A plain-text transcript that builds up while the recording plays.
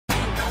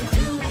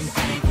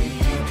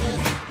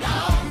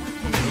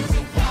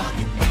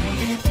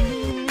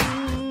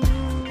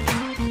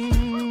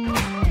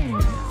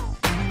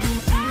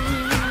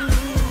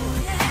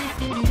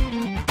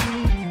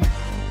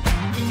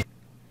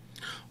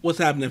What's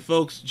happening,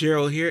 folks?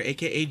 Gerald here,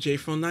 aka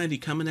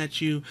J-From90, coming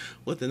at you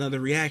with another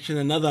reaction,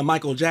 another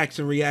Michael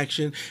Jackson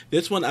reaction.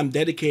 This one I'm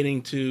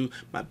dedicating to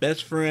my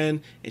best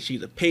friend, and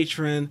she's a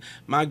patron,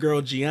 my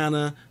girl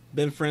Gianna.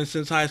 Been friends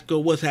since high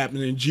school. What's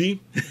happening,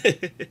 G?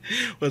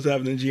 What's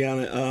happening,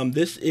 Gianna?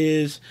 This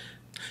is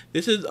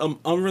an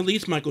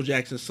unreleased Michael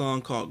Jackson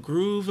song called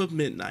Groove of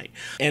Midnight.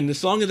 And the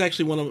song is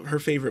actually one of her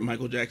favorite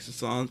Michael Jackson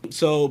songs.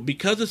 So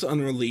because it's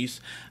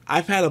unreleased,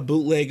 I've had a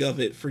bootleg of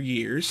it for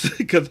years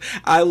because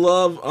I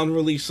love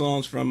unreleased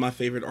songs from my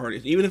favorite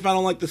artists. Even if I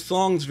don't like the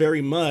songs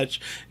very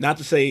much, not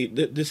to say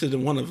that this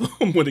isn't one of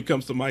them when it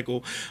comes to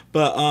Michael,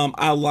 but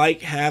I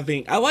like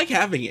having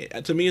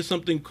it. To me, it's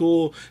something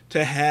cool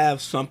to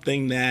have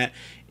something that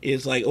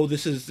is like, oh,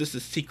 this is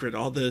secret.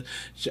 All the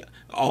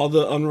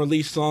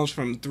unreleased songs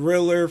from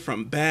Thriller,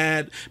 from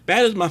Bad.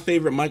 Bad is my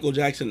favorite Michael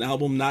Jackson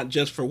album, not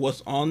just for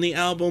what's on the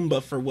album,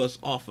 but for what's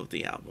off of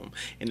the album.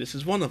 And this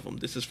is one of them.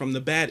 This is from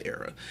the Bad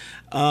era.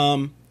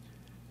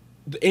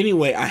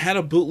 Anyway, I had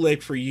a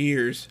bootleg for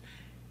years,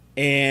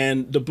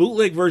 and the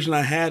bootleg version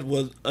I had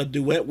was a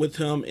duet with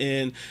him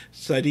and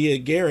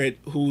Saidiya Garrett,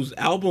 whose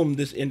album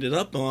this ended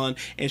up on,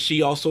 and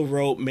she also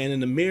wrote Man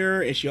in the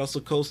Mirror, and she also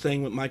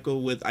co-sang with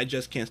Michael with I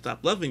Just Can't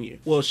Stop Loving You.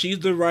 Well, she's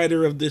the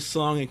writer of this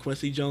song, and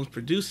Quincy Jones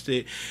produced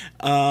it.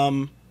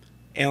 And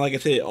like I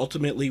said, it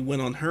ultimately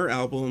went on her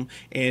album,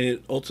 and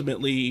it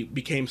ultimately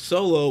became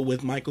solo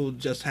with Michael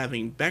just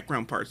having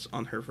background parts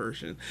on her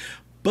version.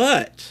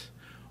 But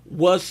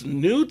what's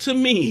new to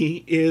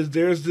me is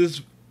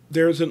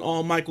there's an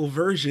all Michael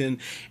version,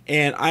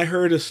 and I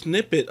heard a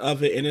snippet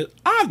of it, and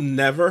I've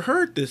never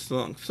heard this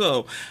song.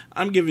 So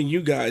I'm giving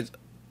you guys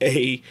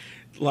a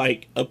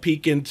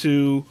peek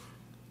into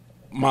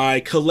my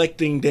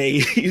collecting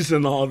days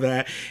and all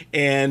that.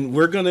 And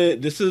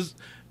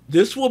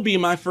this will be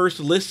my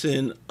first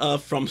listen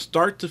from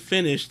start to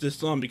finish this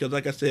song, because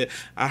like I said,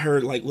 I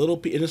heard like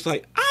and it's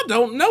like, I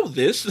don't know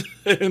this.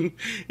 And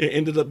it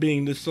ended up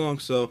being this song.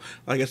 So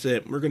like I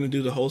said, we're going to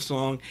do the whole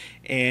song,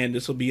 and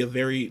this will be a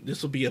very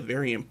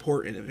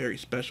important and very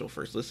special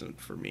first listen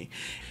for me.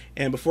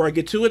 And before I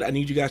get to it, I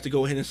need you guys to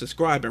go ahead and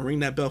subscribe and ring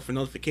that bell for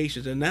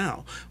notifications. And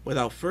now,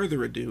 without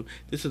further ado,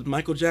 this is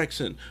Michael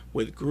Jackson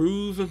with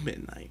Groove of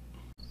Midnight.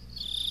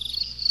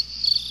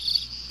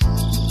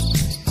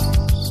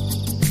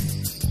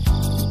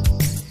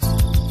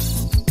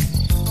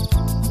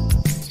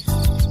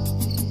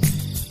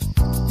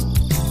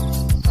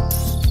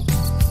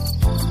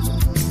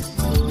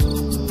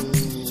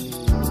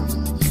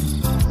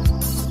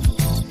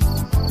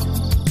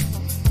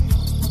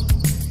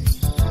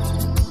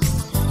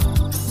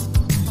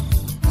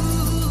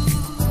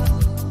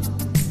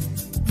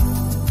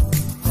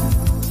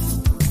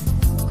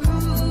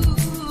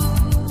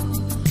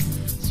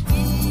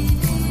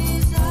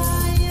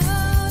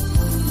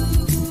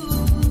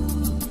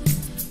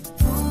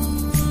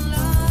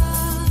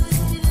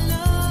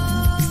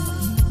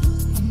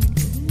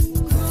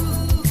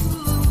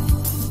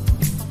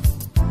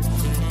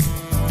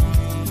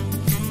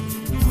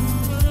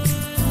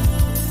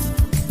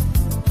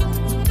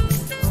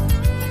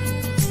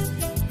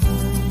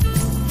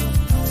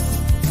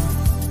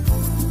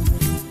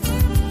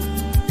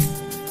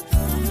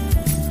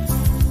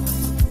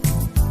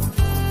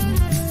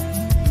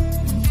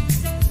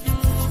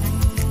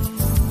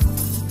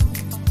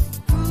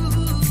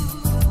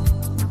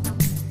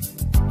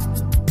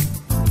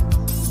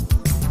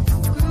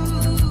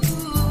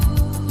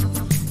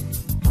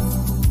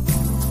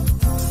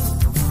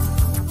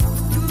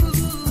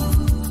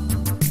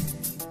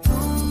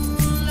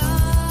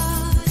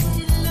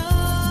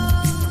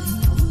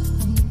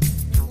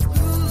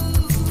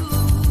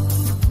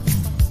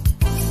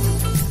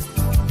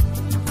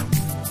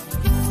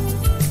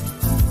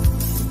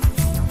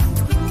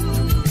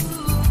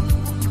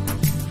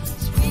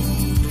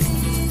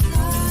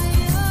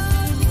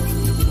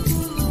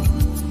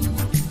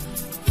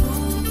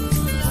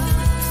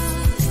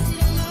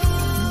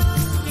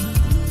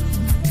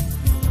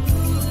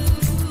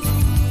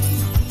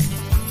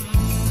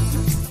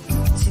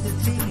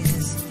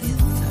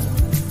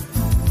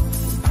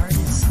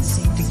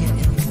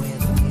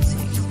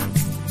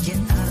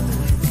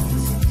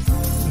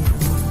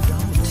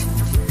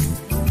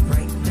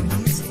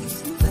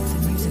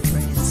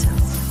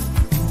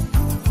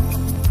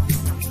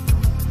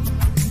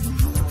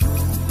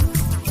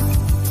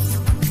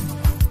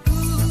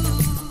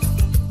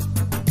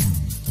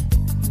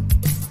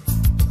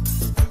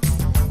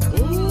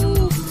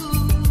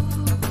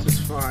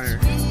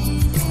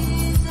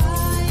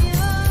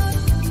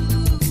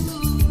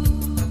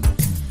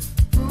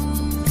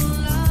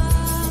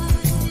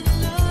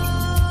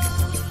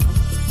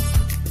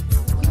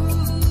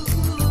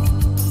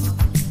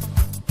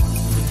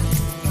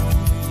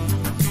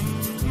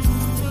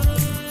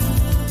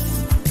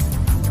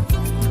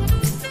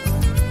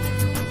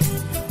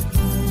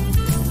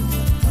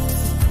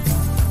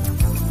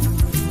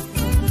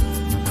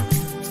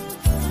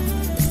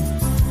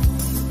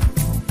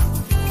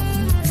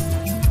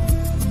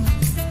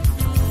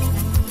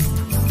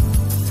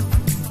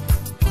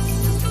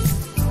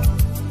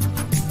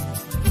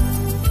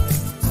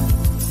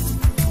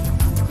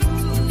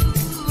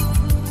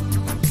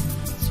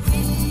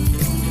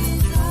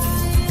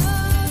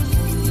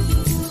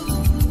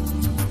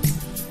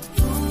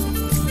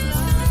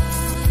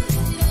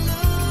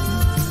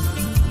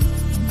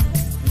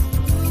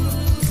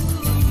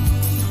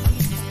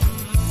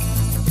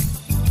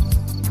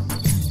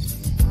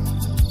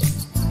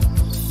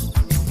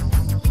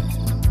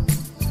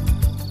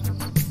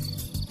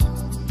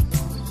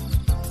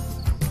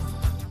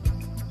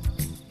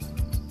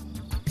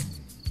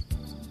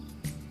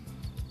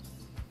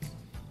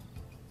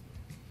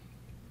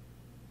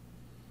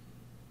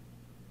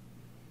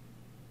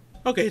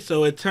 Okay,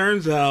 so it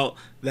turns out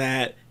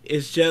that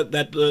it's just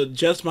that the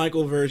Just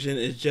Michael version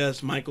is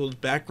just Michael's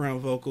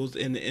background vocals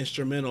in the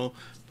instrumental,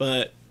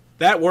 but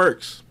that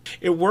works.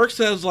 It works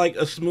as like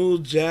a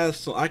smooth jazz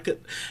song.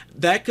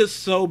 That could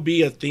so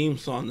be a theme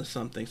song to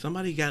something.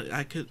 Somebody got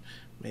I could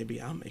maybe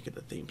I'll make it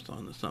a theme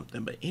song to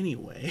something. But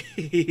anyway,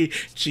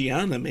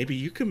 Gianna, maybe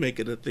you can make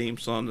it a theme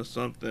song to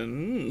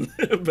something.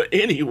 But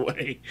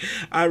anyway,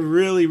 I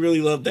really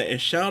really love that,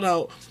 and shout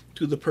out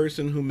to the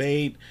person who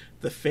made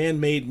the fan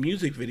made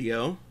music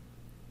video.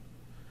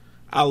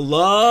 I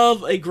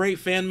love a great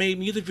fan made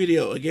music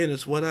video. Again,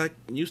 it's what I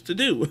used to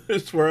do.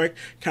 It's where I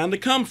kind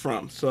of come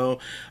from. So,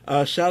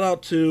 shout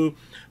out to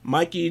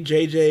Mikey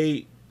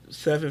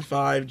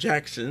JJ75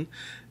 Jackson.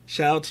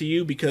 Shout out to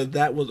you, because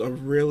that was a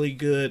really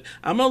good.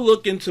 I'm gonna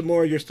look into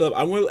more of your stuff.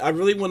 I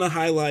really want to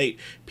highlight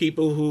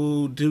people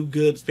who do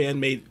good fan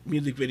made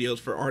music videos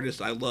for artists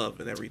I love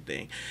and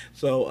everything.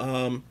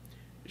 So,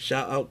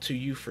 shout out to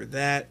you for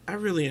that. I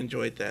really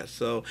enjoyed that.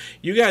 So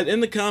you guys in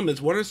the comments,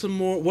 what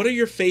are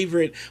your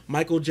favorite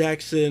Michael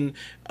Jackson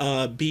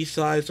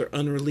B-sides or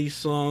unreleased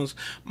songs?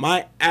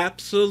 My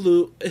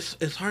absolute,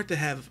 it's hard to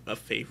have a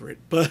favorite,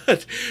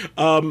 but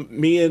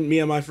me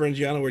and my friend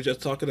Gianna were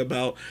just talking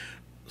about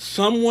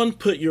Someone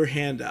Put Your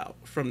Hand Out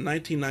from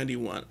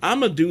 1991. I'm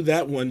gonna do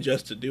that one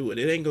just to do it.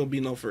 It ain't gonna be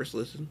no first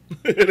listen.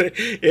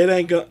 It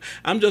ain't gonna.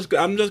 I'm just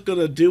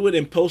gonna do it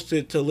and post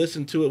it to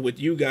listen to it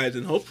with you guys,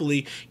 and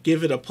hopefully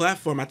give it a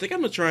platform. I think I'm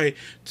gonna try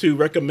to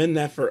recommend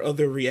that for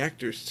other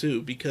reactors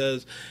too,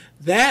 because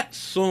that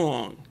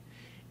song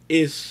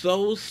is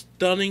so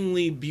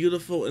stunningly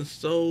beautiful and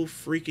so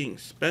freaking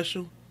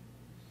special.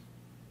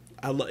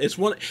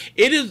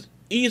 It is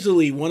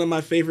easily one of my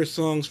favorite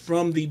songs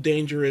from the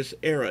Dangerous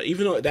era,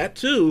 even though that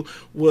too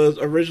was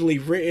originally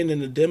written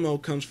and the demo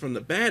comes from the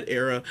Bad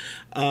era.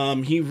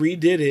 He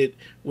redid it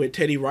with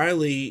Teddy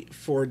Riley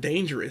for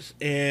Dangerous,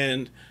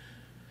 and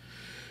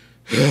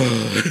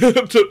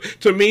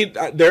to me,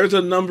 there's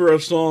a number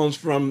of songs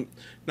from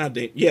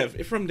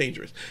from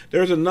Dangerous.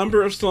 There's a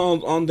number of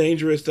songs on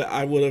Dangerous that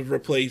I would have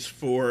replaced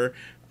for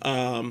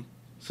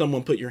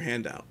Someone Put Your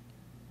Hand Out.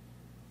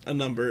 A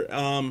number.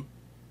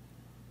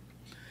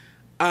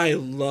 I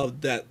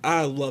love that.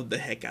 I love the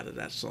heck out of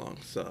that song.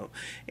 So,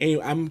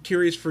 anyway, I'm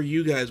curious for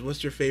you guys.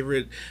 What's your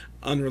favorite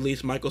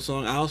unreleased Michael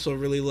song? I also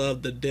really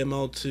love the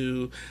demo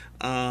to.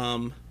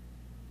 I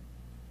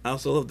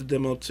also love the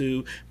demo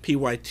to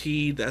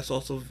PYT. That's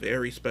also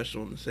very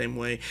special in the same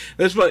way.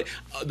 That's why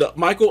the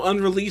Michael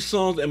unreleased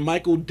songs and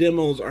Michael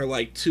demos are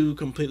like two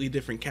completely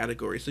different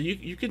categories. So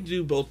you can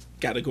do both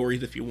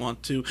categories if you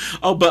want to.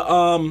 Oh, but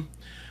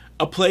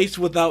A Place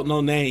Without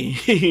No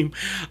Name.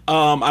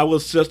 I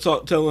was just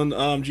telling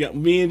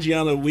me and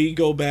Gianna, we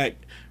go back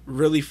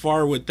really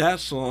far with that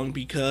song,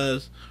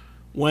 because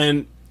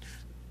when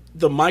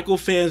the Michael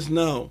fans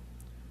know,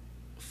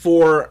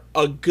 for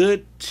a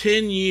good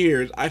 10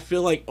 years, I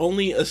feel like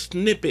only a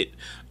snippet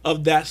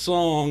of that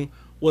song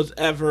was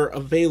ever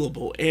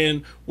available.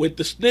 And with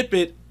the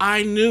snippet,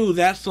 I knew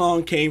that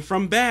song came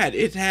from Bad.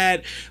 It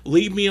had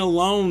Leave Me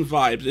Alone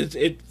vibes.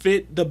 It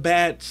fit the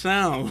Bad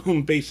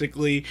sound,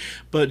 basically.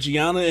 But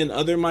Gianna and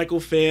other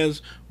Michael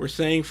fans were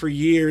saying for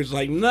years,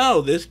 like,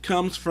 no, this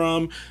comes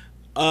from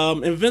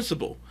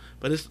Invincible.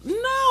 But it's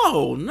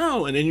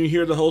no. And then you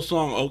hear the whole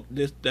song, oh,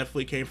 this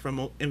definitely came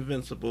from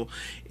Invincible.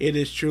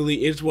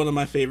 It's one of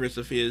my favorites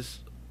of his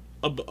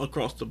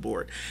across the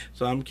board.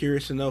 So I'm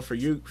curious to know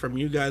from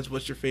you guys,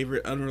 what's your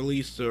favorite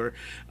unreleased or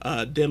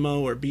demo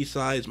or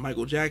B-sides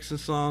Michael Jackson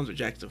songs or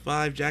Jackson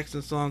 5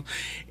 Jackson songs.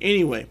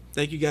 Anyway,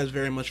 thank you guys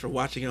very much for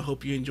watching. I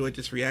hope you enjoyed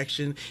this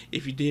reaction.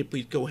 If you did,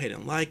 please go ahead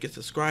and like and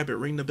subscribe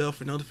and ring the bell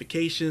for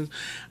notifications.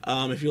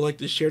 If you'd like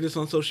to share this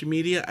on social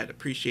media, I'd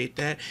appreciate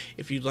that.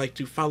 If you'd like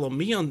to follow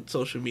me on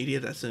social media,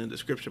 that's in the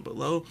description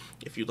below.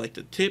 If you'd like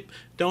to tip,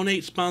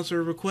 donate, sponsor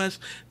a request,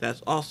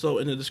 that's also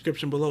in the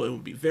description below. It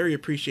would be very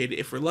appreciated.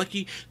 If we're lucky,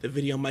 the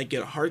video might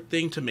get a heart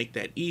thing to make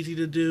that easy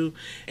to do.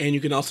 And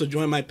you can also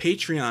join my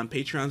Patreon.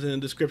 Patreon's in the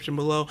description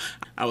below.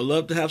 I would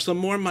love to have some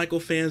more Michael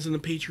fans in the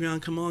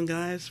Patreon. Come on,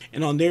 guys.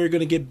 And on there, you're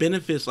going to get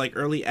benefits like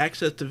early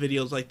access to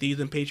videos like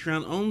these and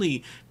Patreon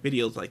only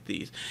videos like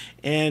these.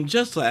 And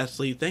just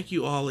lastly, thank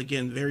you all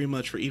again very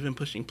much for even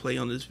pushing play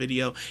on this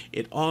video.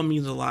 It all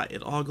means a lot.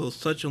 It all goes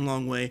such a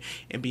long way.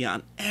 And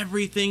beyond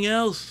everything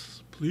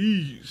else,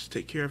 please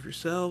take care of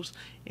yourselves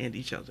and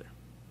each other.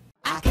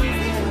 I can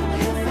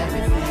feel with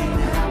everything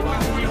that I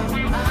want.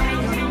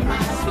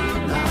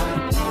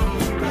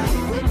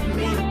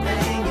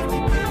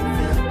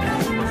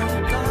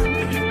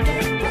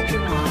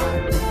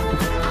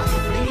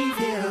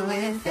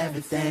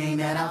 Everything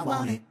that I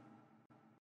wanted.